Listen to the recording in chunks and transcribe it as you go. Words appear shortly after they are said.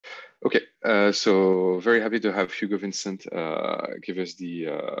Okay, so very happy to have Hugo Vincent give us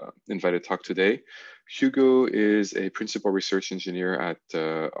the invited talk today. Hugo is a principal research engineer at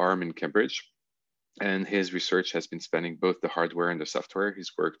ARM in Cambridge, and his research has been spanning both the hardware and the software.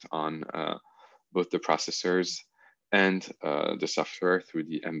 He's worked on both the processors and the software through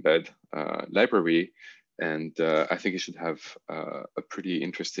the embed library, and I think he should have a pretty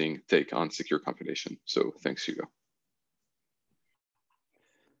interesting take on secure compilation. So thanks, Hugo.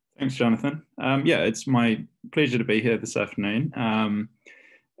 Thanks, Jonathan. Yeah, it's my pleasure to be here this afternoon.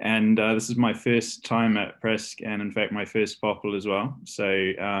 And this is my first time at Presque, and in fact, my first POPL as well.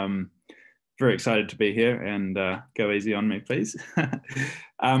 So very excited to be here, and go easy on me, please.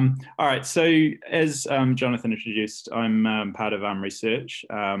 All right, so as Jonathan introduced, I'm part of ARM Research.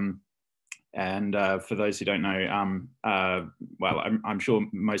 And for those who don't know, well, I'm sure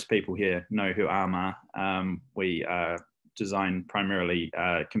most people here know who ARM are. We design primarily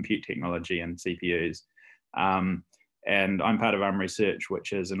compute technology and CPUs. And I'm part of ARM Research,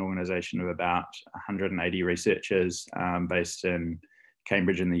 which is an organization of about 180 researchers based in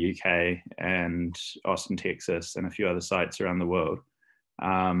Cambridge in the UK and Austin, Texas, and a few other sites around the world.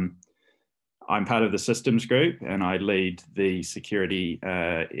 I'm part of the systems group, and I lead the security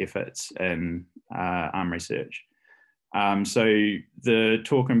efforts in ARM Research. So the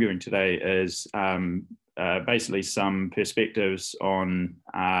talk I'm giving today is basically some perspectives on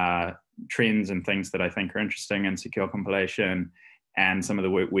trends and things that I think are interesting in secure compilation, and some of the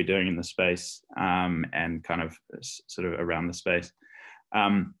work we're doing in the space and kind of sort of around the space.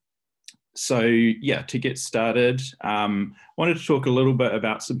 So yeah, to get started, wanted to talk a little bit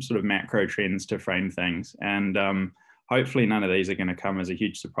about some sort of macro trends to frame things. And hopefully none of these are going to come as a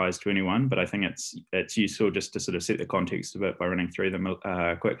huge surprise to anyone, but I think it's useful just to sort of set the context of it by running through them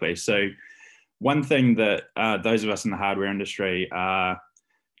quickly. So one thing that those of us in the hardware industry are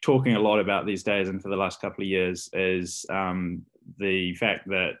talking a lot about these days and for the last couple of years is the fact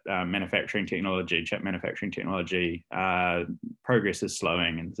that manufacturing technology, chip manufacturing technology, progress is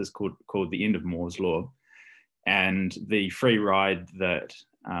slowing, and this is called the end of Moore's law. And the free ride that,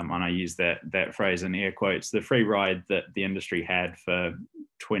 and I use that phrase in air quotes, the free ride that the industry had for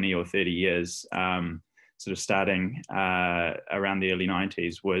 20 or 30 years, sort of starting around the early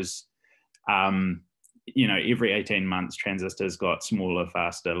 90s was, you know, every 18 months transistors got smaller,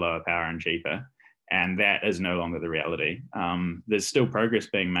 faster, lower power and cheaper. And that is no longer the reality. There's still progress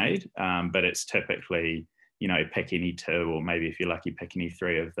being made, but it's typically, you know, pick any two, or maybe if you're lucky, pick any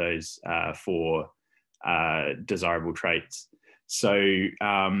three of those four desirable traits. So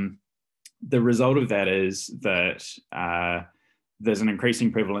the result of that is that there's an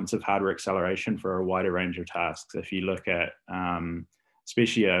increasing prevalence of hardware acceleration for a wider range of tasks. If you look at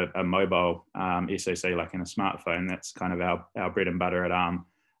especially a mobile SoC like in a smartphone, that's kind of our bread and butter at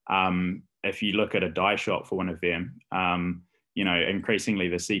ARM. If you look at a die shop for one of them, you know, increasingly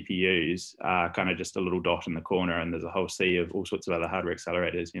the CPUs are kind of just a little dot in the corner, and there's a whole sea of all sorts of other hardware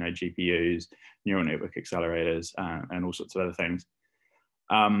accelerators, you know, GPUs, neural network accelerators, and all sorts of other things.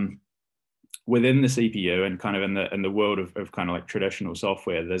 Within the CPU and kind of in the world of kind of like traditional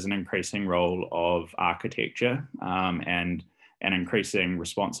software, there's an increasing role of architecture and an increasing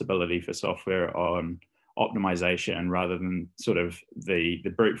responsibility for software on optimization rather than sort of the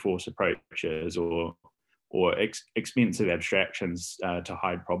brute force approaches or expensive abstractions to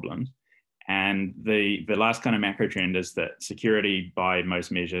hide problems. And the last kind of macro trend is that security by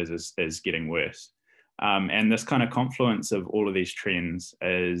most measures is getting worse. And this kind of confluence of all of these trends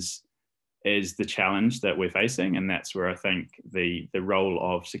is the challenge that we're facing. And that's where I think the role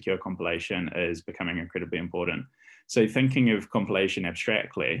of secure compilation is becoming incredibly important. So thinking of compilation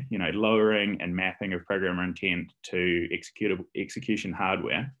abstractly, you know, lowering and mapping of programmer intent to execution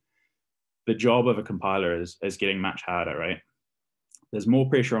hardware, the job of a compiler is getting much harder, right? There's more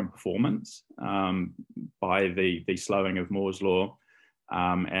pressure on performance by the slowing of Moore's law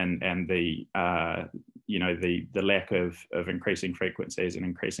and the you know, the lack of increasing frequencies and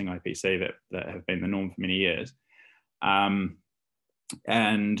increasing IPC that have been the norm for many years.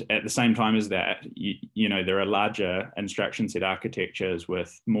 And at the same time as that, you know, there are larger instruction set architectures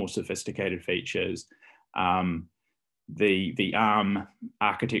with more sophisticated features. The ARM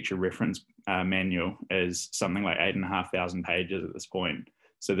architecture reference manual is something like 8,500 pages at this point.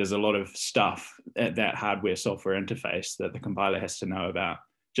 So there's a lot of stuff at that hardware software interface that the compiler has to know about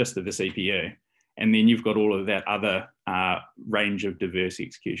just at the CPU. And then you've got all of that other range of diverse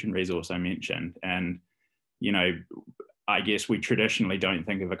execution resource I mentioned. And, you know, I guess we traditionally don't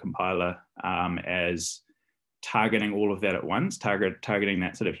think of a compiler as targeting all of that at once, targeting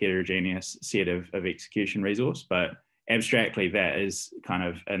that sort of heterogeneous set of execution resource. But abstractly, that is kind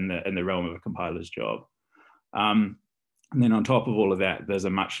of in the realm of a compiler's job. And then on top of all of that, there's a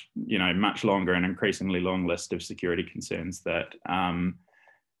much longer and increasingly long list of security concerns that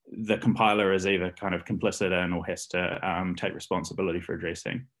the compiler is either kind of complicit in or has to take responsibility for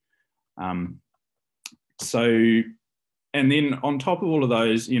addressing. And then on top of all of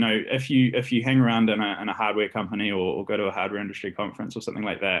those, if you hang around in a hardware company or go to a hardware industry conference or something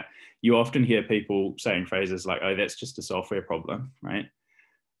like that, you often hear people saying phrases like, "Oh, that's just a software problem," right?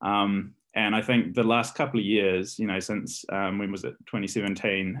 And I think the last couple of years, since when was it,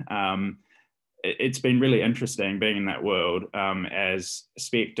 2017, it's been really interesting being in that world as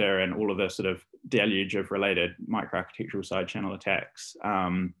Spectre and all of the sort of deluge of related microarchitectural side channel attacks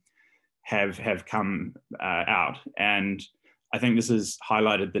have come out. And I think this has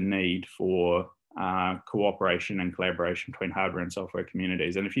highlighted the need for cooperation and collaboration between hardware and software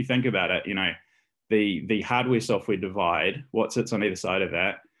communities. And if you think about it, the hardware software divide, what sits on either side of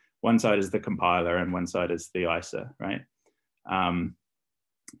that? One side is the compiler and one side is the ISA, right?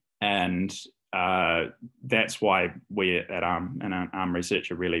 And that's why we at ARM and ARM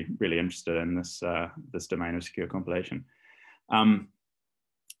Research are really, really interested in this domain of secure compilation.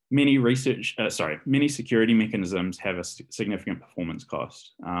 Many security mechanisms have a significant performance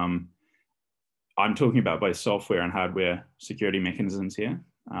cost. I'm talking about both software and hardware security mechanisms here.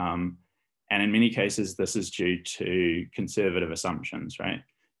 And in many cases, this is due to conservative assumptions, right?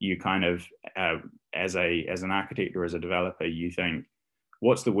 You kind of, as an architect or as a developer, you think,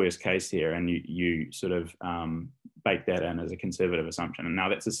 what's the worst case here? And you sort of bake that in as a conservative assumption. And now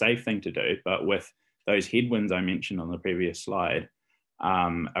that's a safe thing to do, but with those headwinds I mentioned on the previous slide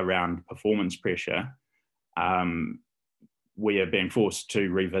around performance pressure, we are being forced to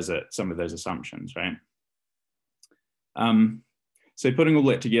revisit some of those assumptions, right? So putting all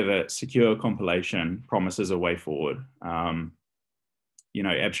that together, secure compilation promises a way forward.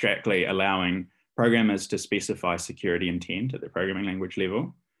 Abstractly allowing programmers to specify security intent at the programming language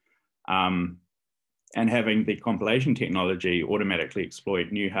level, and having the compilation technology automatically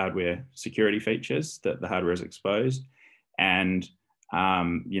exploit new hardware security features that the hardware is exposed, and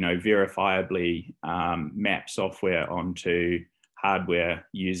verifiably map software onto hardware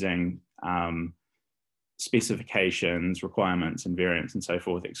using specifications, requirements, and variants and so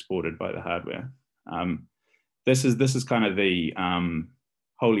forth exported by the hardware. This is kind of the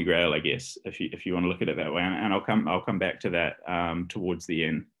holy grail, I guess, if you want to look at it that way, and I'll come back to that towards the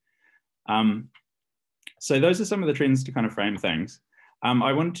end. So those are some of the trends to kind of frame things.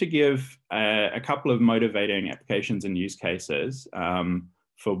 I wanted to give a couple of motivating applications and use cases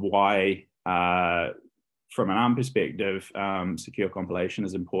for why, from an ARM perspective, secure compilation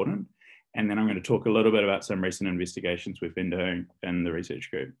is important. And then I'm going to talk a little bit about some recent investigations we've been doing in the research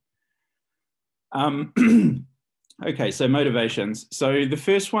group. Okay, so motivations. So the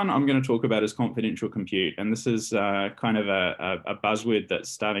first one I'm going to talk about is confidential compute. And this is kind of a buzzword that's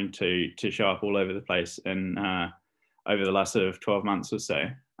starting to show up all over the place in, over the last sort of 12 months or so.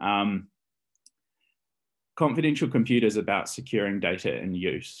 Confidential compute is about securing data in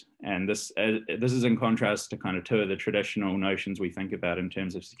use. And this is in contrast to kind of two of the traditional notions we think about in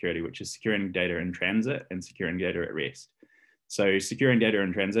terms of security, which is securing data in transit and securing data at rest. So securing data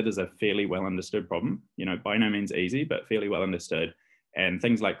in transit is a fairly well understood problem, by no means easy, but fairly well understood. And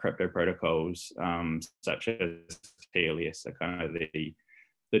things like crypto protocols, such as TLS, are kind of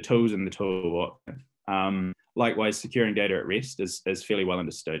the tools in the toolbox. Likewise, securing data at rest is fairly well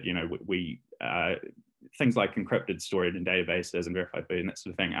understood. Things like encrypted storage in databases and verified boot and that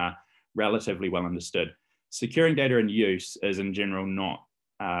sort of thing are relatively well understood. Securing data in use is in general not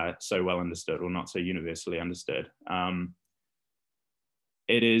so well understood or not so universally understood.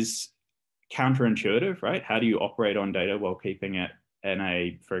 It is counterintuitive, right? How do you operate on data while keeping it in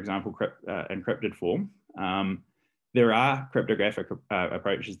a, for example, encrypted form? There are cryptographic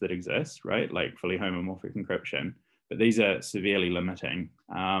approaches that exist, right? Like fully homomorphic encryption, but these are severely limiting,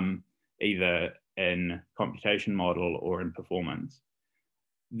 either in computation model or in performance.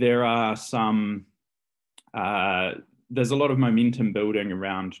 There are some, there's a lot of momentum building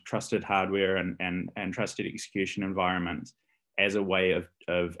around trusted hardware and trusted execution environments as a way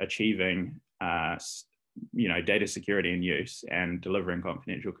of achieving data security in use and delivering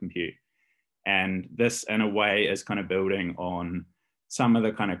confidential compute. And this, in a way, is kind of building on some of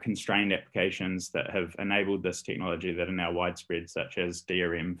the kind of constrained applications that have enabled this technology that are now widespread, such as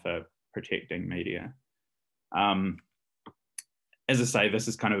DRM for protecting media. As I say, this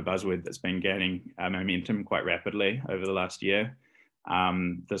is kind of a buzzword that's been gaining momentum quite rapidly over the last year.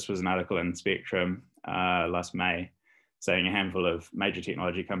 This was an article in Spectrum last May saying a handful of major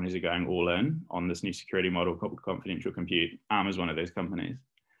technology companies are going all in on this new security model called confidential compute. Arm is one of those companies.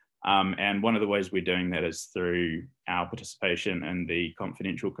 And one of the ways we're doing that is through our participation in the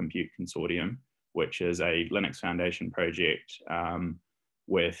Confidential Compute Consortium, which is a Linux Foundation project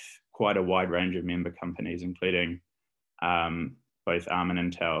with quite a wide range of member companies, including both ARM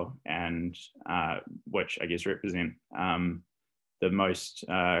and Intel, and which I guess represent the most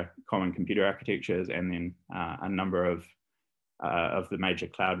common computer architectures, and then a number of the major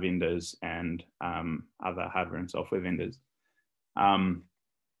cloud vendors and other hardware and software vendors.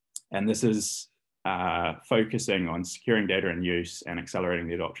 And this is focusing on securing data in use and accelerating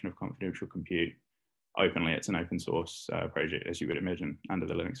the adoption of confidential compute openly. It's an open source project, as you would imagine, under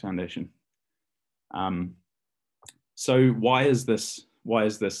the Linux Foundation. So why is this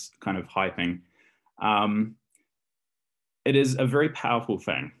kind of hyping? It is a very powerful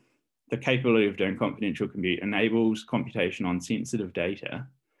thing. The capability of doing confidential compute enables computation on sensitive data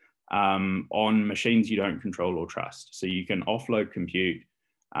on machines you don't control or trust. So you can offload compute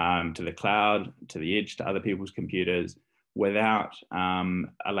to the cloud, to the edge, to other people's computers without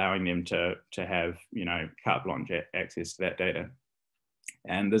allowing them to have, carte blanche access to that data.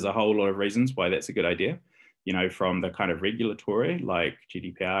 And there's a whole lot of reasons why that's a good idea, from the kind of regulatory, like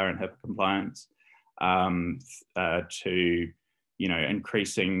GDPR and HIPAA compliance, to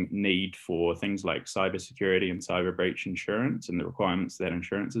increasing need for things like cybersecurity and cyber breach insurance and the requirements that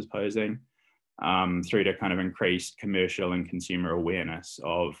insurance is posing, through to kind of increased commercial and consumer awareness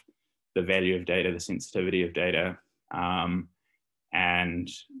of the value of data, the sensitivity of data, and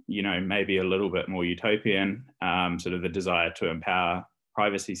maybe a little bit more utopian, sort of the desire to empower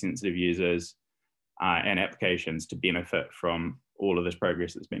privacy sensitive users and applications to benefit from all of this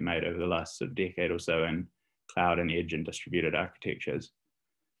progress that's been made over the last sort of decade or so in cloud and edge and distributed architectures.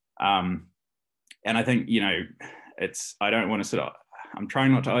 And I think, I don't want to I'm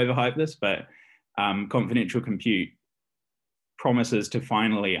trying not to overhype this, but confidential compute promises to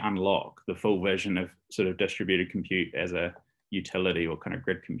finally unlock the full vision of sort of distributed compute as a utility, or kind of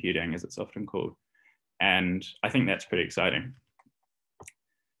grid computing as it's often called. And I think that's pretty exciting.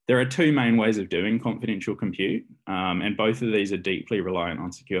 There are two main ways of doing confidential compute, and both of these are deeply reliant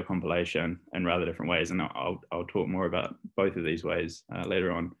on secure compilation in rather different ways. And I'll talk more about both of these ways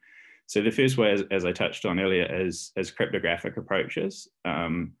later on. So the first way, as I touched on earlier, is cryptographic approaches,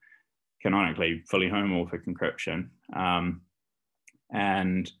 canonically fully homomorphic encryption.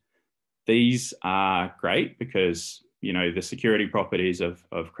 And these are great because, the security properties of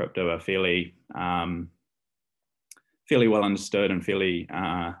crypto are fairly well understood and fairly,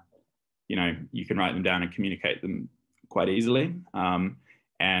 you can write them down and communicate them quite easily.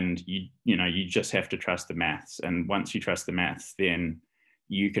 And you just have to trust the maths. And once you trust the maths, then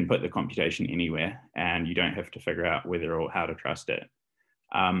you can put the computation anywhere and you don't have to figure out whether or how to trust it.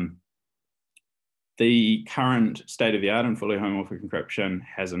 The current state of the art in fully homomorphic encryption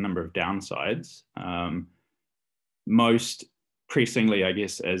has a number of downsides. Most pressingly, I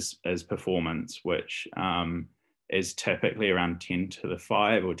guess, as performance, which is typically around 10 to the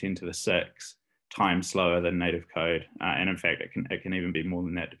 5 or 10 to the 6 times slower than native code. And in fact, it can even be more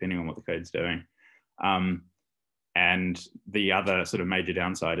than that, depending on what the code's doing. And the other sort of major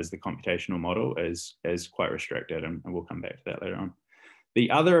downside is the computational model is quite restricted, and we'll come back to that later on. The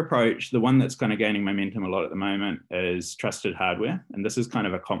other approach, the one that's kind of gaining momentum a lot at the moment, is trusted hardware. And this is kind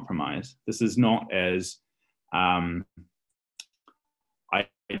of a compromise. This is not as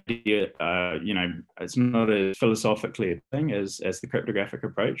it's not as philosophically a thing as the cryptographic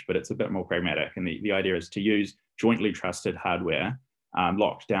approach, but it's a bit more pragmatic. And the idea is to use jointly trusted hardware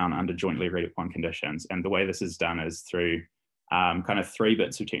locked down under jointly agreed upon conditions. And the way this is done is through kind of 3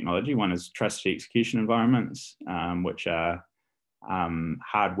 bits of technology. One is trusted execution environments, which are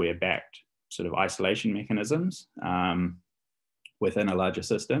hardware-backed sort of isolation mechanisms within a larger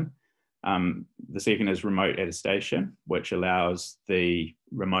system. The second is remote attestation, which allows the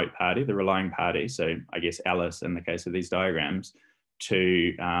remote party, the relying party, so I guess Alice in the case of these diagrams,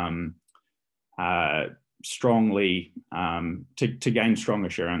 to to gain strong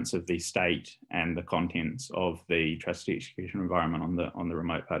assurance of the state and the contents of the trusted execution environment on the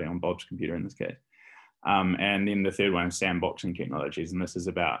remote party, on Bob's computer in this case. And then the third one is sandboxing technologies, and this is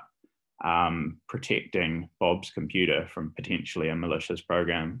about protecting Bob's computer from potentially a malicious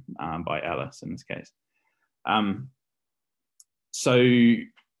program by Alice in this case. So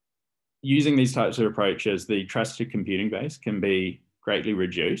using these types of approaches, the trusted computing base can be greatly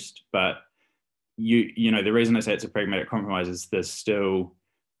reduced, but the reason I say it's a pragmatic compromise is there's still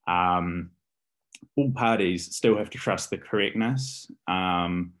all parties still have to trust the correctness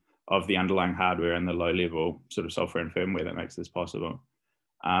of the underlying hardware and the low level sort of software and firmware that makes this possible.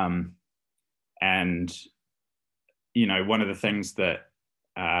 And, you know, one of the things that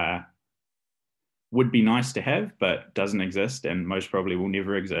would be nice to have, but doesn't exist and most probably will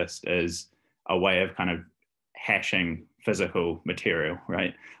never exist, is a way of kind of hashing physical material,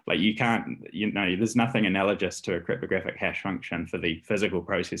 right? Like you can't, you know, there's nothing analogous to a cryptographic hash function for the physical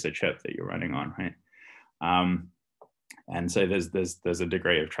processor chip that you're running on, right? And so there's a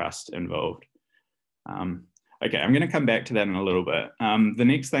degree of trust involved. Okay, I'm going to come back to that in a little bit. The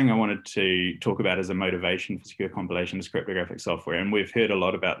next thing I wanted to talk about as a motivation for secure compilation is cryptographic software. And we've heard a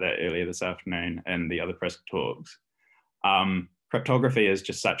lot about that earlier this afternoon in the other press talks. Cryptography is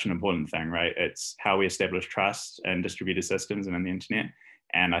just such an important thing, right? It's how we establish trust in distributed systems and in the internet.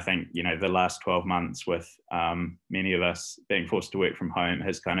 And I think, you know, the last 12 months with many of us being forced to work from home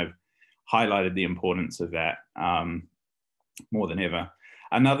has kind of highlighted the importance of that more than ever.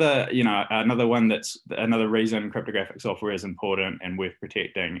 Another reason cryptographic software is important and worth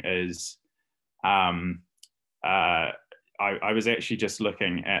protecting is I was actually just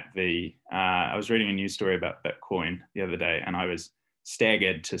looking at I was reading a news story about Bitcoin the other day, and I was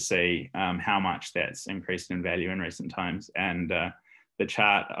staggered to see how much that's increased in value in recent times. And the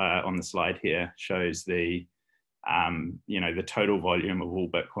chart on the slide here shows the total volume of all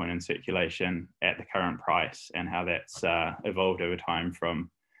Bitcoin in circulation at the current price and how that's evolved over time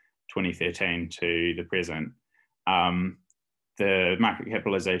from 2013 to the present. The market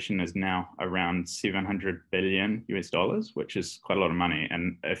capitalization is now around 700 billion US dollars, which is quite a lot of money.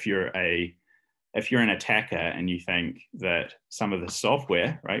 And if you're an attacker and you think that some of the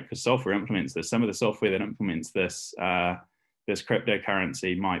software, right, because software implements this, some of the software that implements this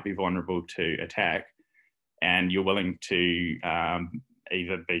cryptocurrency might be vulnerable to attack, and you're willing to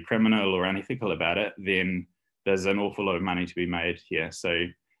either be criminal or unethical about it, then there's an awful lot of money to be made here. So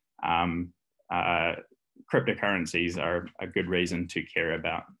cryptocurrencies are a good reason to care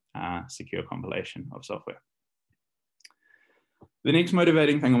about secure compilation of software. The next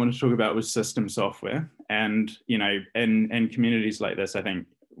motivating thing I want to talk about was system software. And, you know, in communities like this, I think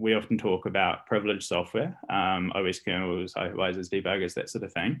we often talk about privileged software, OS kernels, hypervisors, debuggers, that sort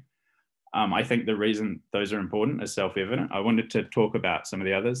of thing. I think the reason those are important is self-evident. I wanted to talk about some of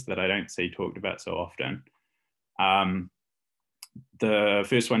the others that I don't see talked about so often. The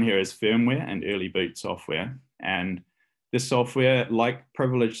first one here is firmware and early boot software. And this software, like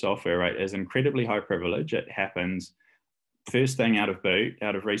privileged software, right, is incredibly high privilege. It happens first thing out of boot,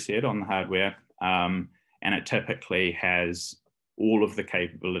 out of reset on the hardware. And it typically has all of the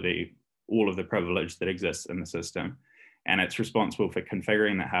capability, all of the privilege that exists in the system. And it's responsible for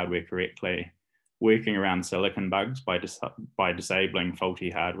configuring the hardware correctly, working around silicon bugs by disabling faulty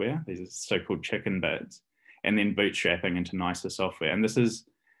hardware. These are so-called chicken bits, and then bootstrapping into nicer software. And this is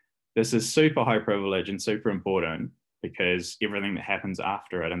super high privilege and super important because everything that happens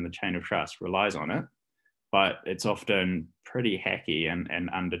after it and the chain of trust relies on it. But it's often pretty hacky and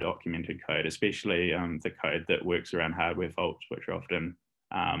under-documented code, especially the code that works around hardware faults, which are often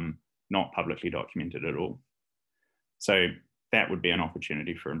not publicly documented at all. So that would be an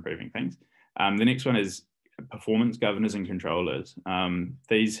opportunity for improving things. The next one is performance governors and controllers.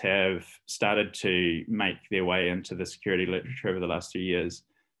 These have started to make their way into the security literature over the last 2 years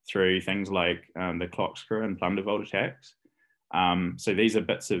through things like the Clockscrew and Plundervault attacks. So these are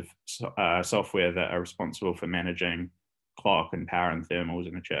bits of software that are responsible for managing clock and power and thermals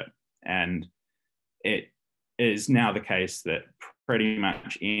in a chip. And it is now the case that pretty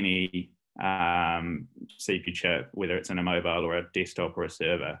much any CPU chip, whether it's in a mobile or a desktop or a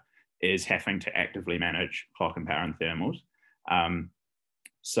server, is having to actively manage clock and power and thermals.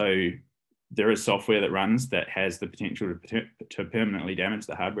 So there is software that runs that has the potential to permanently damage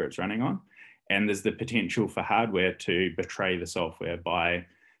the hardware it's running on. And there's the potential for hardware to betray the software by,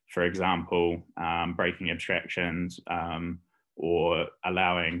 for example, breaking abstractions or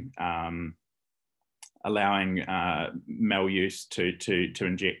allowing maluse to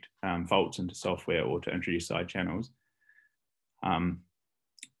inject faults into software or to introduce side channels.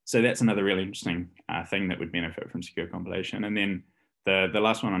 So that's another really interesting thing that would benefit from secure compilation. And then the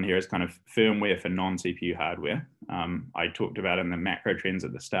last one on here is kind of firmware for non-CPU hardware. I talked about in the macro trends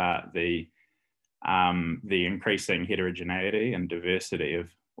at the start, the increasing heterogeneity and diversity of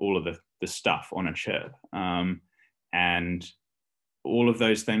all of the stuff on a chip. And all of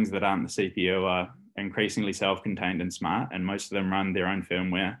those things that aren't the CPU are increasingly self-contained and smart, and most of them run their own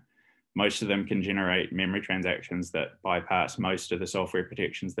firmware. Most of them can generate memory transactions that bypass most of the software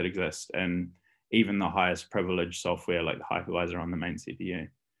protections that exist in even the highest privileged software like the hypervisor on the main CPU.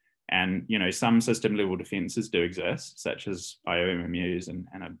 And some system level defenses do exist, such as IOMMUs and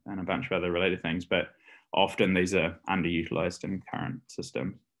a bunch of other related things, but often these are underutilized in current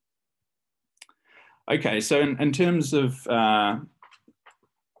systems. Okay, so in terms of,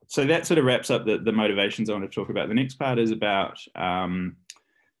 so that sort of wraps up the motivations I want to talk about. The next part is about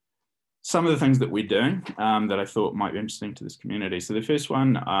some of the things that we're doing that I thought might be interesting to this community. So the first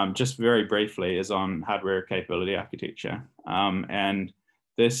one, just very briefly, is on hardware capability architecture. And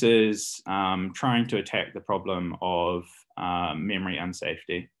this is trying to attack the problem of memory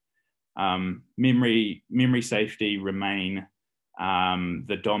unsafety. Memory safety remain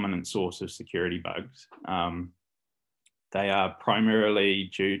the dominant source of security bugs. They are primarily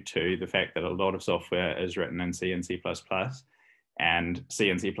due to the fact that a lot of software is written in C and C++, and C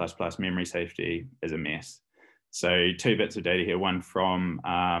and C++ memory safety is a mess. So 2 bits of data here, one from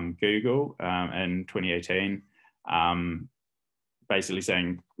Google in 2018, basically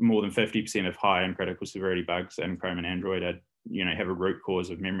saying more than 50% of high and critical severity bugs in Chrome and Android are, have a root cause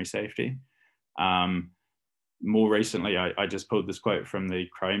of memory safety. More recently, I just pulled this quote from the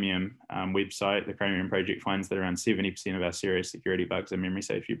Chromium website. The Chromium project finds that around 70% of our serious security bugs are memory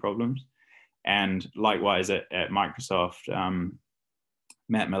safety problems. And likewise at Microsoft,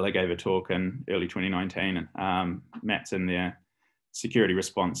 Matt Miller gave a talk in early 2019. Matt's in their security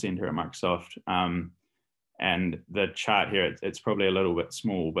response center at Microsoft. And the chart here, it's probably a little bit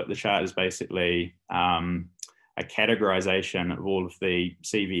small, but the chart is basically a categorization of all of the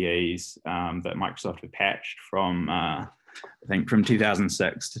CVEs that Microsoft have patched from, I think, from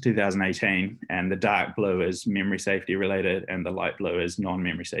 2006 to 2018. And the dark blue is memory safety related, and the light blue is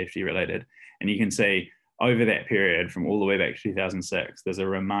non-memory safety related. And you can see over that period, from all the way back to 2006, there's a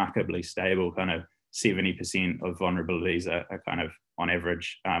remarkably stable kind of 70% of vulnerabilities are kind of on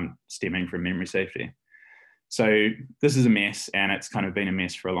average stemming from memory safety. So this is a mess, and it's kind of been a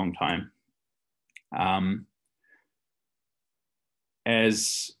mess for a long time.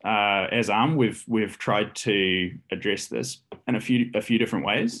 As ARM, we've tried to address this in a few different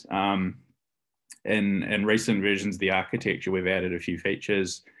ways. In recent versions of the architecture, we've added a few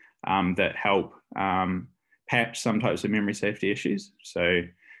features that help patch some types of memory safety issues. So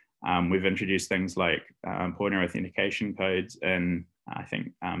we've introduced things like pointer authentication codes in, I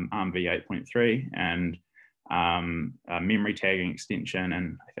think, ARM v8.3, and a memory tagging extension,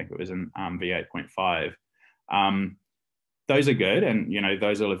 and I think it was in ARM v8.5. Those are good, and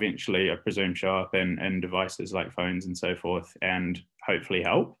those will eventually, I presume, show up in devices like phones and so forth, and hopefully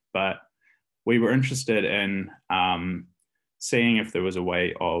help. But we were interested in seeing if there was a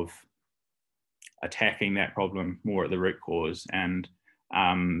way of attacking that problem more at the root cause. And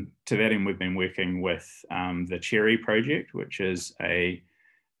to that end, we've been working with the Cherry project, which is a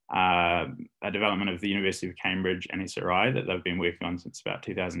development of the University of Cambridge and SRI that they've been working on since about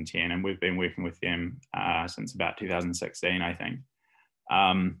 2010, and we've been working with them since about 2016, I think.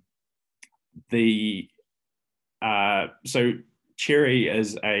 So Cherry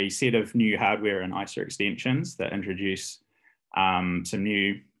is a set of new hardware and ISA extensions that introduce some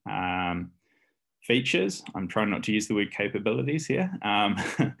new features. I'm trying not to use the word capabilities here.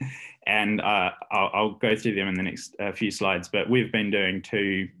 And I'll go through them in the next few slides, but we've been doing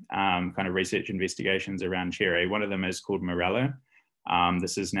 2 kind of research investigations around Cherry. One of them is called Morello.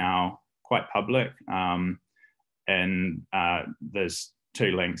 This is now quite public. And there's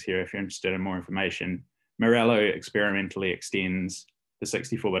 2 links here if you're interested in more information. Morello experimentally extends the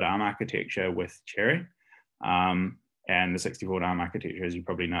 64-bit ARM architecture with Cherry. And the 64-bit ARM architecture, as you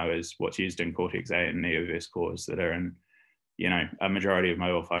probably know, is what's used in Cortex-A and Neoverse cores that are in, a majority of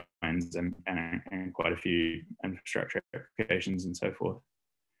mobile phones and quite a few infrastructure applications and so forth.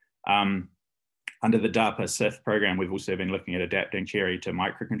 Under the DARPA SIF program, we've also been looking at adapting Cherry to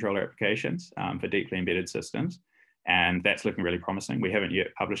microcontroller applications for deeply embedded systems. And that's looking really promising. We haven't yet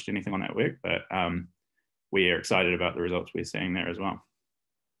published anything on that work, but we are excited about the results we're seeing there as well.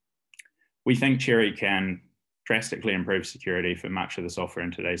 We think Cherry can drastically improve security for much of the software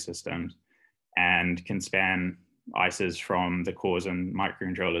in today's systems, and can span ISAs from the cores and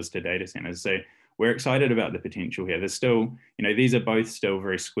microcontrollers to data centers. So we're excited about the potential here. There's still, these are both still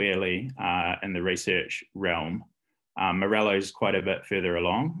very squarely in the research realm. Morello's quite a bit further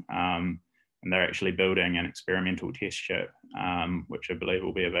along, and they're actually building an experimental test chip, which I believe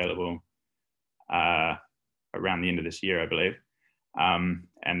will be available around the end of this year, I believe.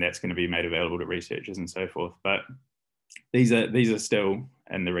 And that's going to be made available to researchers and so forth. But these are still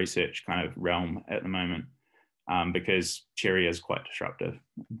in the research kind of realm at the moment, because Cherry is quite disruptive.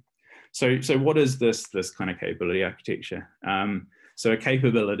 So what is this kind of capability architecture? So a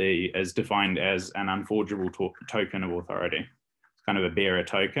capability is defined as an unforgeable token of authority. kind of a bearer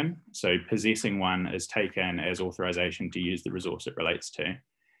token. So possessing one is taken as authorization to use the resource it relates to.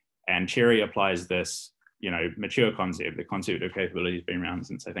 And Cherry applies this, mature concept. The concept of capability has been around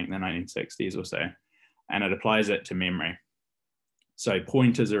since I think the 1960s or so, and it applies it to memory. So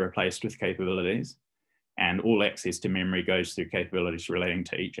pointers are replaced with capabilities, and all access to memory goes through capabilities relating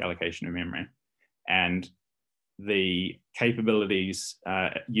to each allocation of memory. And the capabilities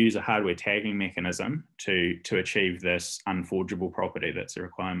use a hardware tagging mechanism to achieve this unforgeable property that's a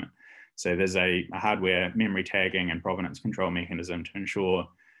requirement. So there's a hardware memory tagging and provenance control mechanism to ensure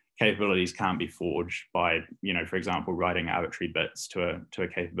capabilities can't be forged by, for example, writing arbitrary bits to a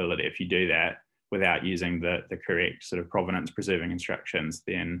capability. If you do that without using the correct sort of provenance preserving instructions,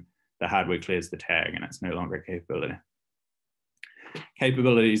 then the hardware clears the tag and it's no longer a capability.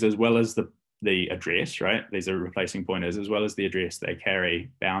 Capabilities, as well as the address, right? These are replacing pointers, as well as the address, they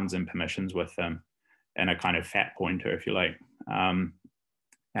carry bounds and permissions with them and a kind of fat pointer, if you like.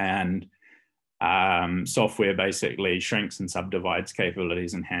 Software basically shrinks and subdivides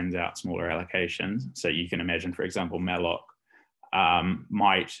capabilities and hands out smaller allocations. So you can imagine, for example, malloc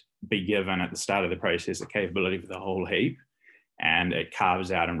might be given at the start of the process a capability for the whole heap, and it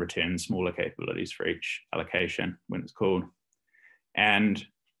carves out and returns smaller capabilities for each allocation when it's called. And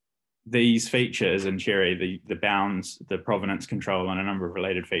these features in Cherry, the bounds, the provenance control, and a number of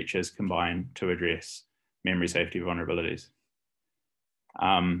related features combine to address memory safety vulnerabilities.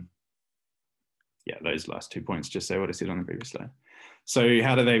 Yeah, those last 2 points just say what I said on the previous slide. So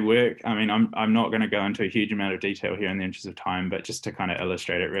how do they work? I mean, I'm not going to go into a huge amount of detail here in the interest of time, but just to kind of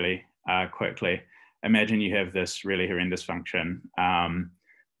illustrate it really quickly, imagine you have this really horrendous function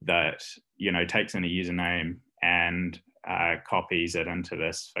that takes in a username and copies it into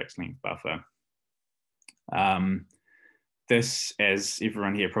this fixed length buffer. This, as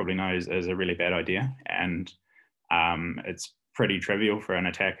everyone here probably knows, is a really bad idea, and it's pretty trivial for an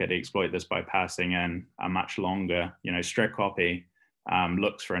attacker to exploit this by passing in a much longer, string copy,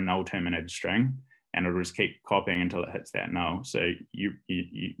 looks for a null terminated string, and it'll just keep copying until it hits that null. So you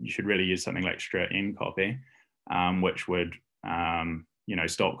should really use something like str end copy, which would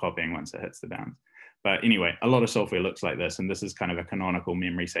stop copying once it hits the bounds. But anyway, a lot of software looks like this, and this is kind of a canonical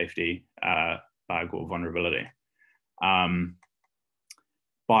memory safety bug or vulnerability.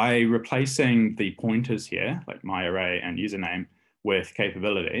 By replacing the pointers here, like myArray and username, with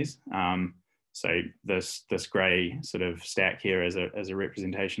capabilities, so this gray sort of stack here as a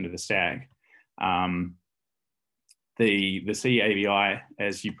representation of the stack, the C ABI,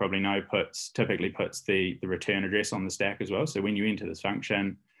 as you probably know, typically puts the return address on the stack as well. So when you enter this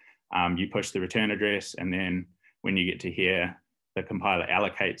function, you push the return address, and then when you get to here, the compiler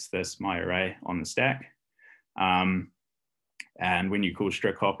allocates this myArray on the stack. And when you call str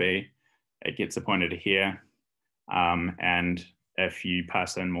copy, it gets a pointer to here. And if you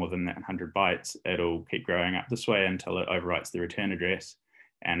pass in more than that 100 bytes, it'll keep growing up this way until it overwrites the return address.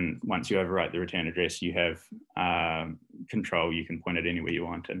 And once you overwrite the return address, you have control. You can point it anywhere you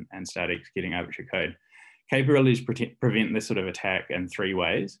want and start executing arbitrary code. Capabilities prevent this sort of attack in 3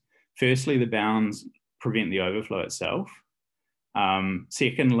 ways. Firstly, the bounds prevent the overflow itself.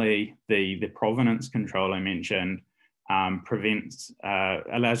 Secondly, the provenance control I mentioned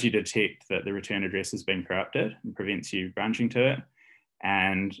allows you to detect that the return address has been corrupted and prevents you branching to it.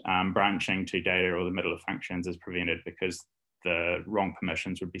 And branching to data or the middle of functions is prevented because the wrong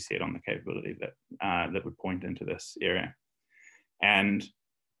permissions would be set on the capability that would point into this area. And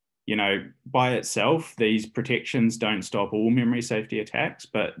by itself, these protections don't stop all memory safety attacks,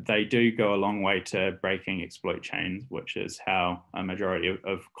 but they do go a long way to breaking exploit chains, which is how a majority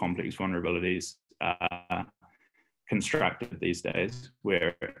of complex vulnerabilities are constructed these days,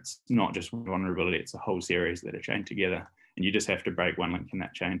 where it's not just one vulnerability, it's a whole series that are chained together, and you just have to break one link in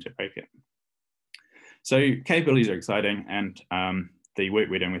that chain to break it. So capabilities are exciting, and the work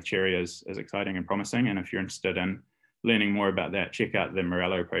we're doing with Cherry is exciting and promising. And if you're interested in learning more about that, check out the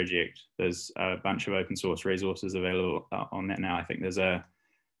Morello project. There's a bunch of open source resources available on that now. I think there's a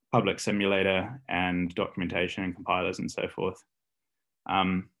public simulator and documentation and compilers and so forth.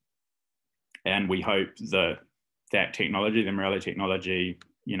 And we hope that technology, the Morello technology,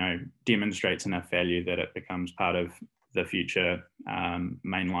 demonstrates enough value that it becomes part of the future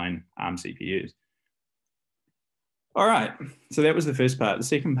mainline ARM CPUs. All right, so that was the first part. The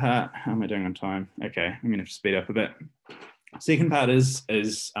second part, how am I doing on time? Okay, I'm gonna have to speed up a bit. Second part is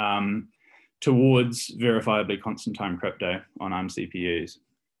towards verifiably constant time crypto on ARM CPUs.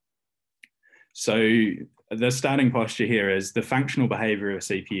 So the starting posture here is the functional behavior of a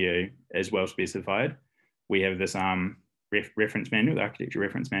CPU is well specified. We have this ARM reference manual, the architecture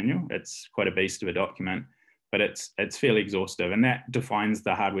reference manual. It's quite a beast of a document, but it's fairly exhaustive, and that defines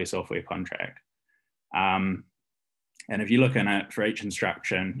the hardware-software contract. And if you look in it for each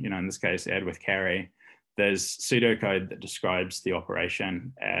instruction, you know, in this case, add with carry, there's pseudocode that describes the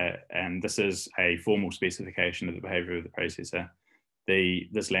operation, and this is a formal specification of the behavior of the processor.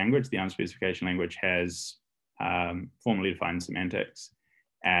 This language, the ARM specification language, has formally defined semantics,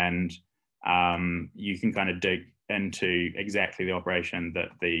 and you can kind of dig into exactly the operation that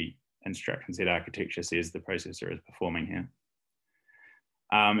the instruction set architecture says the processor is performing here.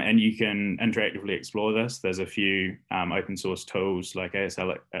 And you can interactively explore this. There's a few open source tools like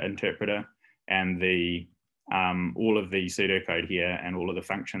ASL Interpreter, and all of the pseudocode here and all of the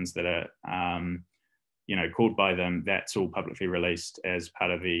functions that are you know, called by them, that's all publicly released as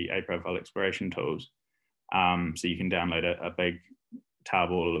part of the A-profile exploration tools. So you can download a big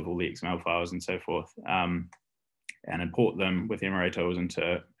tarball of all the XML files and so forth, and import them with MRA tools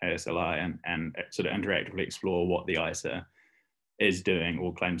into ASLI and sort of interactively explore what the ISA is doing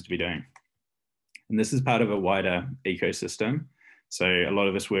or claims to be doing. And this is part of a wider ecosystem. So a lot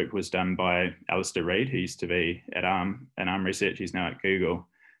of this work was done by Alistair Reid, who used to be at ARM Research. He's now at Google.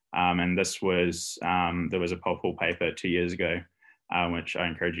 And this was, there was a POPL paper 2 years ago, which I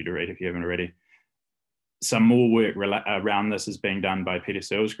encourage you to read if you haven't already. Some more work around this is being done by Peter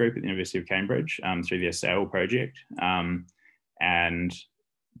Searle's group at the University of Cambridge through their SAIL project. And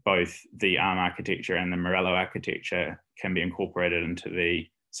both the ARM architecture and the Morello architecture can be incorporated into the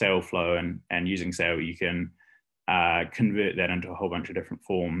SAIL flow, and using SAIL, you can convert that into a whole bunch of different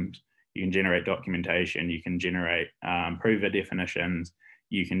forms. You can generate documentation, you can generate prover definitions,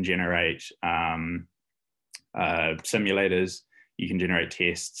 you can generate simulators, you can generate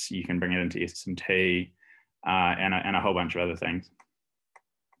tests, you can bring it into SMT, and a whole bunch of other things.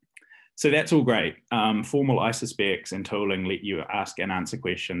 So that's all great. Formal ISA specs and tooling let you ask and answer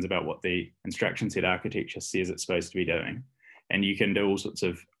questions about what the instruction set architecture says it's supposed to be doing. And you can do all sorts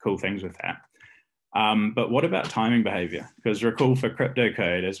of cool things with that. But what about timing behavior? Because recall, for crypto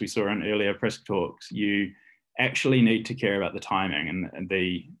code, as we saw in earlier Prisk talks, you actually need to care about the timing. And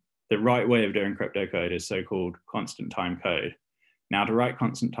the right way of doing crypto code is so-called constant time code. Now, to write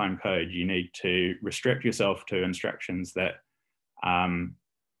constant time code, you need to restrict yourself to instructions that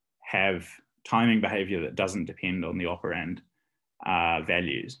have timing behavior that doesn't depend on the operand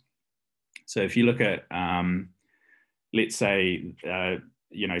values. So if you look at, let's say,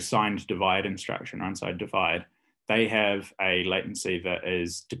 you know, signed divide instruction or unsigned divide, they have a latency that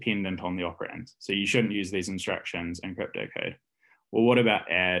is dependent on the operands. So you shouldn't use these instructions in crypto code. Well, what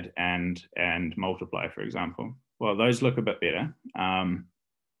about add and multiply, for example? Well, those look a bit better,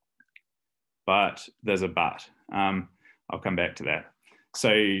 but there's a but. I'll come back to that.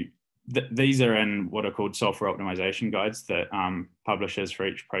 So these are in what are called software optimization guides that publishes for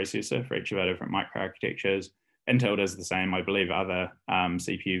each processor, for each of our different microarchitectures. Intel does the same. I believe other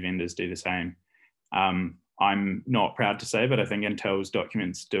CPU vendors do the same. I'm not proud to say, but I think Intel's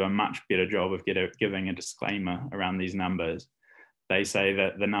documents do a much better job of giving a disclaimer around these numbers. They say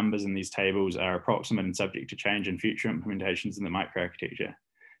that the numbers in these tables are approximate and subject to change in future implementations in the microarchitecture.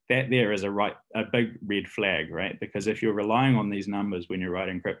 That there is a big red flag, right? Because if you're relying on these numbers when you're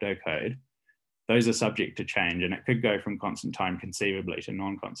writing crypto code, those are subject to change, and it could go from constant time conceivably to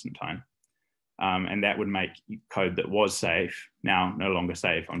non-constant time. And that would make code that was safe now no longer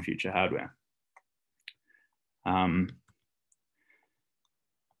safe on future hardware. In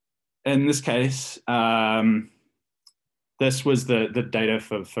this case, this was the data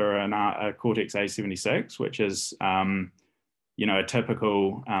for a Cortex A76, which is you know, a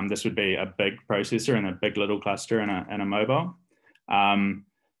typical, this would be a big processor and a big little cluster and a mobile.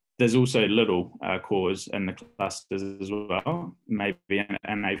 There's also little cores in the clusters as well, maybe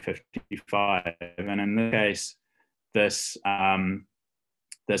an A55. And in this case,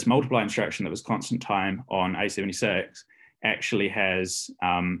 this multiply instruction that was constant time on A76 actually has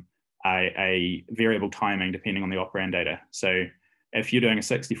a variable timing depending on the operand data. So if you're doing a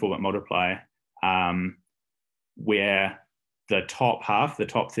 64-bit multiply, where the top half, the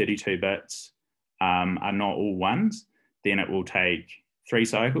top 32 bits are not all ones, then it will take 3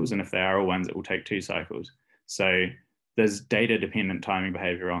 cycles. And if they are all ones, it will take 2 cycles. So there's data-dependent timing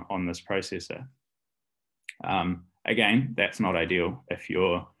behavior on this processor. Again, that's not ideal if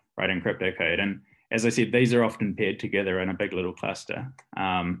you're writing crypto code. And as I said, these are often paired together in a big little cluster.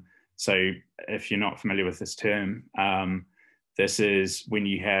 So if you're not familiar with this term, this is when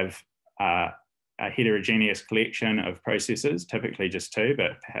you have a heterogeneous collection of processors, typically just 2,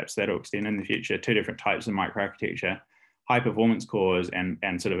 but perhaps that'll extend in the future, 2 different types of microarchitecture, high performance cores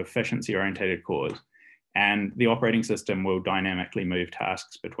and sort of efficiency oriented cores. And the operating system will dynamically move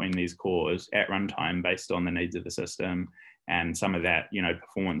tasks between these cores at runtime based on the needs of the system and some of that,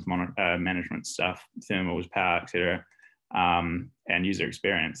 performance management stuff, thermals, power, etc., and user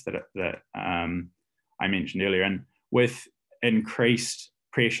experience that I mentioned earlier. And with increased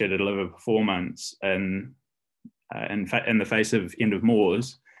pressure to deliver performance in the face of end of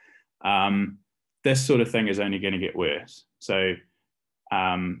Moore's, this sort of thing is only going to get worse. So,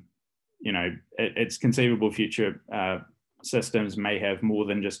 it's conceivable future systems may have more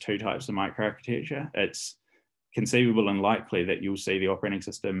than just two types of microarchitecture. It's conceivable and likely that you'll see the operating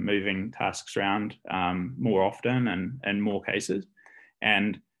system moving tasks around more often and in more cases.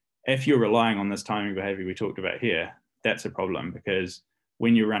 And if you're relying on this timing behavior we talked about here, that's a problem, because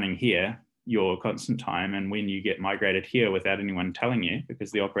when you're running here, you're constant time, and when you get migrated here without anyone telling you,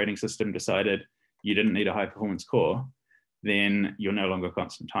 because the operating system decided you didn't need a high performance core, then you're no longer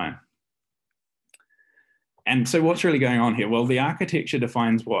constant time. And so what's really going on here? Well, the architecture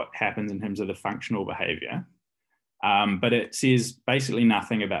defines what happens in terms of the functional behavior, but it says basically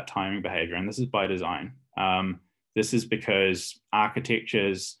nothing about timing behavior, and this is by design. This is because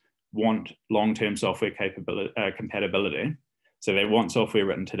architectures want long-term software compatibility. So they want software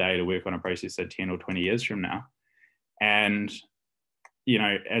written today to work on a processor 10 or 20 years from now. And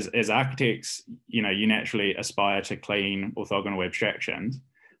as architects, you naturally aspire to clean orthogonal abstractions.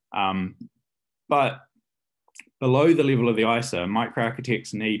 But below the level of the ISA,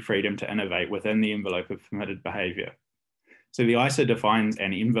 microarchitects need freedom to innovate within the envelope of permitted behavior. So the ISA defines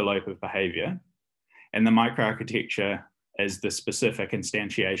an envelope of behavior, and the microarchitecture is the specific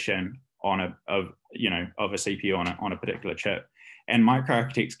instantiation of a CPU on a particular chip. And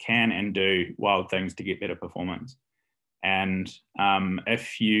microarchitects can and do wild things to get better performance. And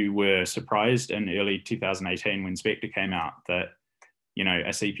if you were surprised in early 2018 when Spectre came out that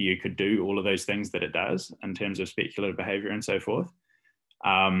a CPU could do all of those things that it does in terms of speculative behavior and so forth,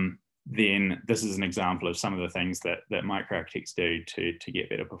 then this is an example of some of the things that microarchitects do to get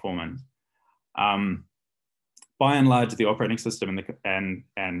better performance. By and large, the operating system and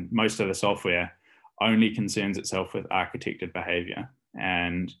most of the software only concerns itself with architected behavior.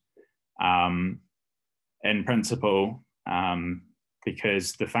 And in principle,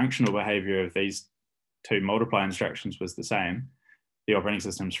 because the functional behavior of these two multiply instructions was the same, the operating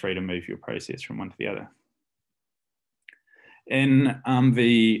system's free to move your process from one to the other. In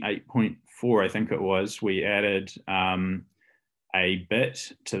the 8.4, I think it was, we added a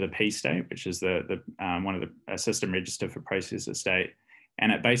bit to the P state, which is one of the system register for processor state.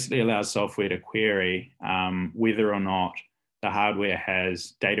 And it basically allows software to query whether or not the hardware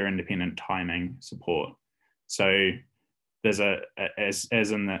has data independent timing support. So there's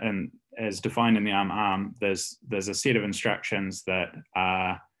as defined in the ARM, there's a set of instructions that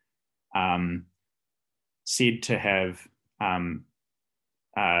are said to have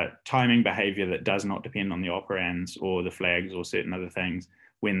timing behavior that does not depend on the operands or the flags or certain other things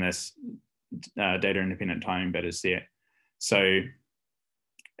when this data independent timing bit is set. So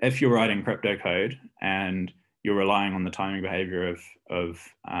if you're writing crypto code and you're relying on the timing behavior of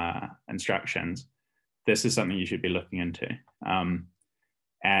instructions, this is something you should be looking into.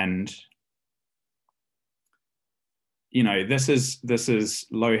 And this is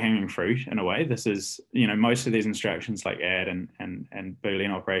low-hanging fruit in a way. This is, most of these instructions like add and Boolean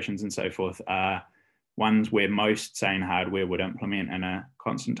operations and so forth are ones where most sane hardware would implement in a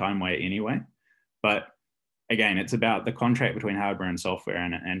constant time way anyway. But again, it's about the contract between hardware and software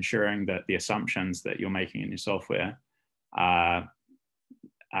and ensuring that the assumptions that you're making in your software are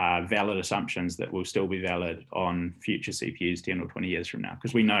valid assumptions that will still be valid on future CPUs 10 or 20 years from now,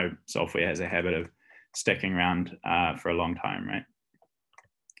 because we know software has a habit of sticking around for a long time, right?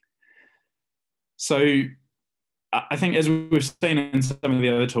 So I think, as we've seen in some of the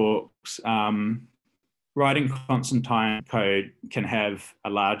other talks, writing constant time code can have a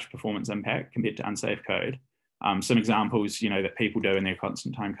large performance impact compared to unsafe code. Some examples, that people do in their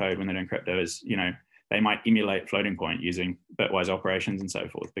constant time code when they're doing crypto is, they might emulate floating point using bitwise operations and so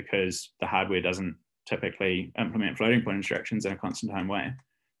forth, because the hardware doesn't typically implement floating point instructions in a constant time way,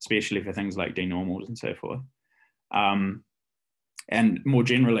 especially for things like denormals and so forth. And more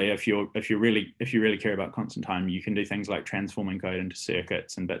generally, if you really care about constant time, you can do things like transforming code into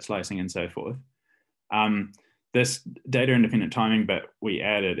circuits and bit slicing and so forth. This data independent timing bit we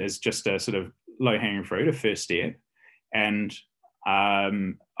added is just a sort of low-hanging fruit, a first step. And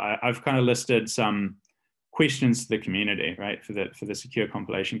I've kind of listed some questions to the community, right, for the secure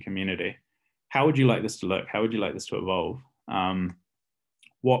compilation community. How would you like this to look? How would you like this to evolve?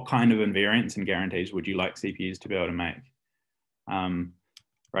 What kind of invariants and guarantees would you like CPUs to be able to make?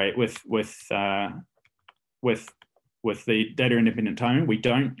 Right, with with the data independent timing, we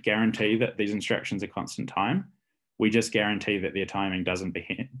don't guarantee that these instructions are constant time. We just guarantee that their timing doesn't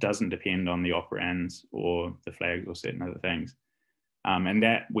depend on the operands or the flags or certain other things. And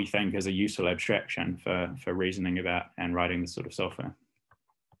that we think is a useful abstraction for reasoning about and writing this sort of software.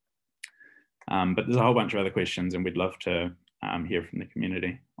 But there's a whole bunch of other questions, and we'd love to hear from the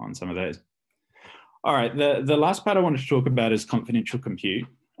community on some of those. All right, the last part I wanted to talk about is confidential compute.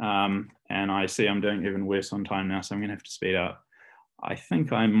 And I see I'm doing even worse on time now, so I'm gonna have to speed up. I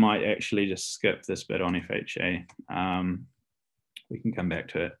think I might actually just skip this bit on FHA. We can come back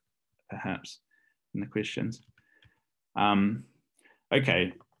to it perhaps in the questions.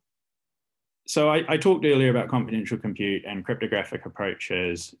 Okay, so I talked earlier about confidential compute and cryptographic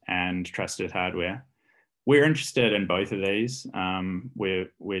approaches and trusted hardware. We're interested in both of these.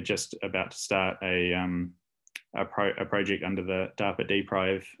 We're just about to start a project under the DARPA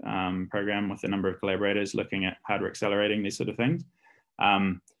DPRIVE program with a number of collaborators looking at hardware accelerating these sort of things.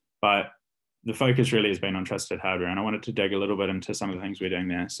 But the focus really has been on trusted hardware, and I wanted to dig a little bit into some of the things we're doing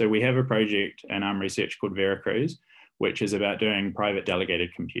there. So we have a project in research called Veracruz, which is about doing private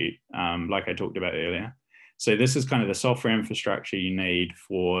delegated compute, like I talked about earlier. So this is kind of the software infrastructure you need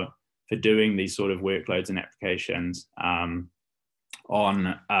for doing these sort of workloads and applications on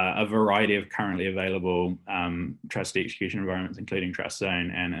a variety of currently available trusted execution environments, including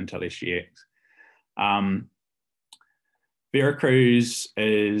TrustZone and Intel SGX. Veracruz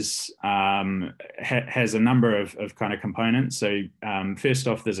is, has a number of kind of components. So first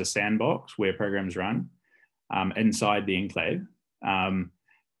off, there's a sandbox where programs run inside the enclave.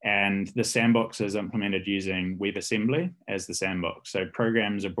 And the sandbox is implemented using WebAssembly as the sandbox. So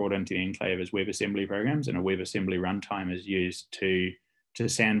programs are brought into the enclave as WebAssembly programs, and a WebAssembly runtime is used to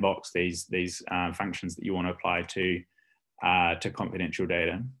sandbox these functions that you want to apply to confidential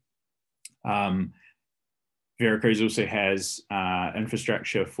data. Veracruz also has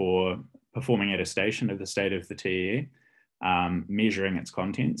infrastructure for performing attestation of the state of the TEE, measuring its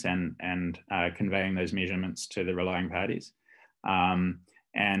contents and conveying those measurements to the relying parties.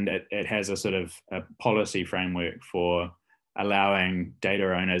 And it has a sort of a policy framework for allowing data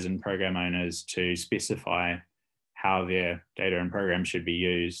owners and program owners to specify how their data and programs should be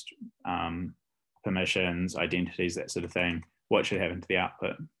used, permissions, identities, that sort of thing, what should happen to the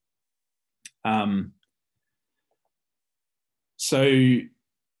output. So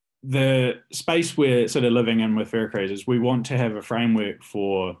the space we're sort of living in with Veracruz is we want to have a framework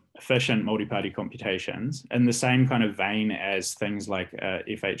for efficient multi-party computations in the same kind of vein as things like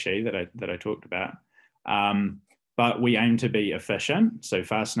FHE that I talked about. But we aim to be efficient, so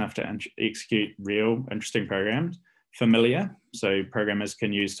fast enough to execute real interesting programs, familiar, so programmers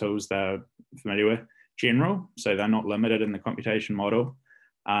can use tools they're familiar with, general, so they're not limited in the computation model,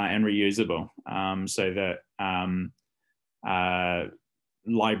 and reusable, so that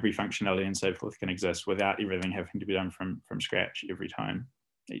library functionality and so forth can exist without everything having to be done from scratch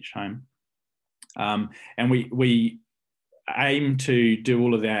each time. And we aim to do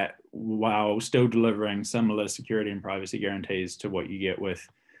all of that while still delivering similar security and privacy guarantees to what you get with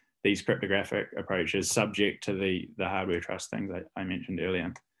these cryptographic approaches, subject to the hardware trust things I mentioned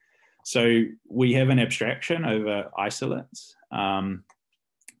earlier. So we have an abstraction over isolates, and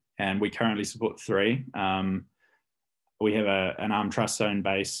we currently support 3. We have an ARM TrustZone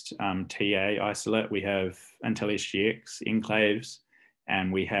based TA isolate. We have Intel SGX enclaves,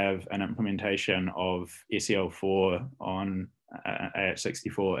 and we have an implementation of SEL4 on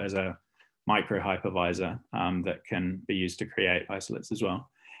AH64 as a micro hypervisor that can be used to create isolates as well.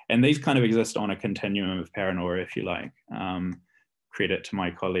 And these kind of exist on a continuum of paranoia, if you like. Credit to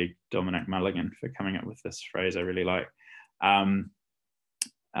my colleague, Dominic Mulligan, for coming up with this phrase I really like. From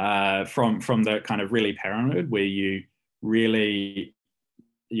the kind of really paranoid, where you really,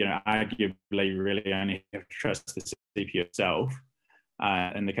 arguably really only have to trust the CPU itself.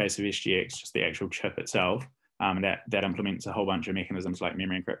 In the case of SGX, just the actual chip itself. That implements a whole bunch of mechanisms like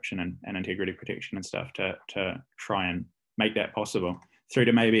memory encryption and integrity protection and stuff to try and make that possible, through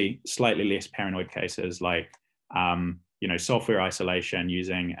to maybe slightly less paranoid cases like software isolation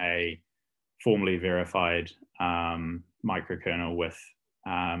using a formally verified microkernel with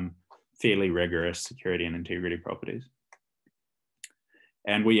fairly rigorous security and integrity properties.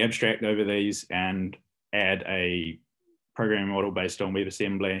 And we abstract over these and add a programming model based on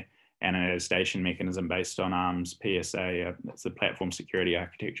WebAssembly and an attestation mechanism based on ARM's PSA. That's the Platform Security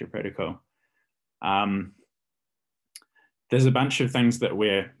Architecture Protocol. There's a bunch of things that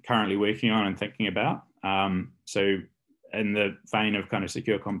we're currently working on and thinking about. So in the vein of kind of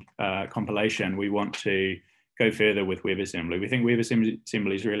secure compilation, we want to go further with WebAssembly. We think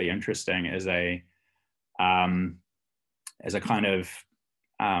WebAssembly is really interesting as a as a kind of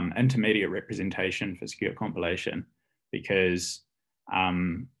intermediate representation for secure compilation, because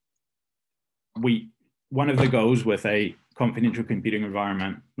one of the goals with a confidential computing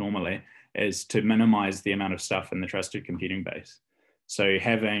environment normally is to minimize the amount of stuff in the trusted computing base. So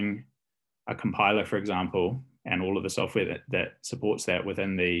having a compiler, for example, and all of the software that supports that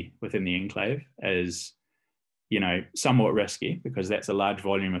within the enclave is, somewhat risky, because that's a large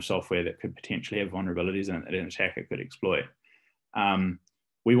volume of software that could potentially have vulnerabilities in it that an attacker could exploit.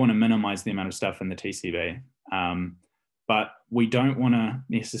 We want to minimize the amount of stuff in the TCB, but we don't want to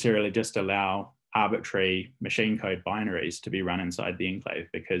necessarily just allow arbitrary machine code binaries to be run inside the enclave,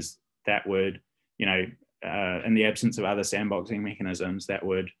 because that would, in the absence of other sandboxing mechanisms, that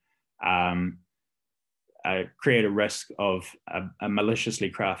would create a risk of a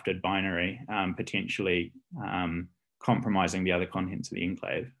maliciously crafted binary potentially compromising the other contents of the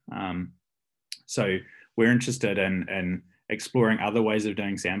enclave. So we're interested in exploring other ways of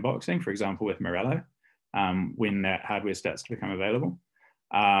doing sandboxing, for example, with Morello, when that hardware starts to become available.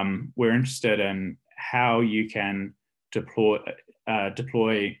 We're interested in how you can deploy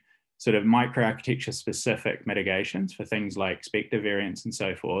sort of microarchitecture specific mitigations for things like Spectre variants and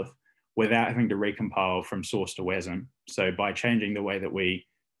so forth, without having to recompile from source to WASM. So by changing the way that we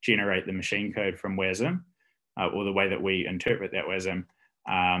generate the machine code from WASM, or the way that we interpret that WASM,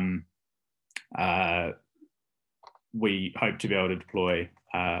 we hope to be able to deploy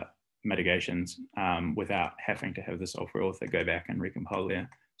mitigations without having to have the software author go back and recompile their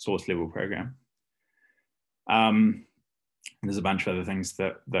source level program. There's a bunch of other things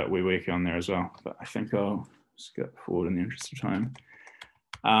that we're working on there as well, but I think I'll skip forward in the interest of time.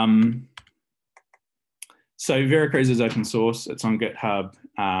 So Veracruz is open source. It's on GitHub.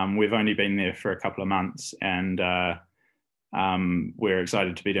 We've only been there for a couple of months, and we're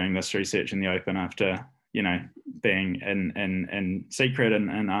excited to be doing this research in the open after, being in secret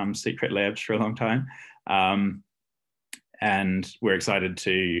and secret labs for a long time. And we're excited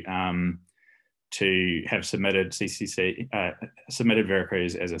to have submitted submitted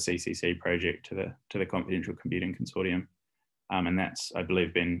Veracruz as a CCC project to the Confidential Computing Consortium. And that's, I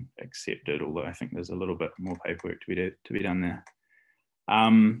believe, been accepted, although I think there's a little bit more paperwork to be done there.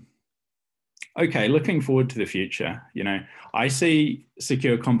 Okay, looking forward to the future. I see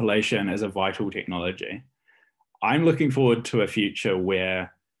secure compilation as a vital technology. I'm looking forward to a future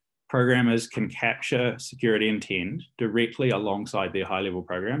where programmers can capture security intent directly alongside their high-level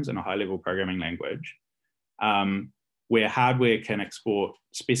programs in a high-level programming language, where hardware can export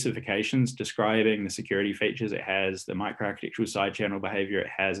specifications describing the security features it has, the microarchitectural side channel behavior it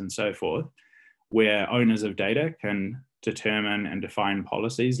has, and so forth, where owners of data can determine and define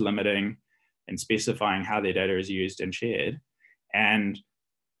policies limiting and specifying how their data is used and shared, and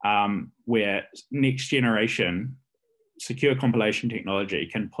where next generation secure compilation technology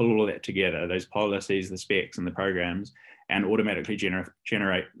can pull all of that together, those policies, the specs, and the programs, and automatically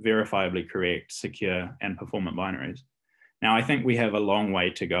generate verifiably correct, secure, and performant binaries. Now, I think we have a long way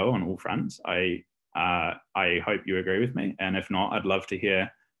to go on all fronts. I hope you agree with me, and if not, I'd love to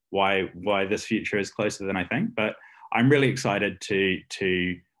hear why this future is closer than I think. But I'm really excited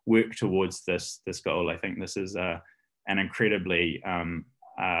to work towards this goal. I think this is an incredibly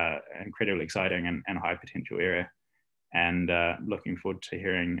exciting and high potential area, and looking forward to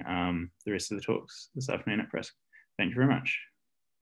hearing the rest of the talks this afternoon at Frisk. Thank you very much.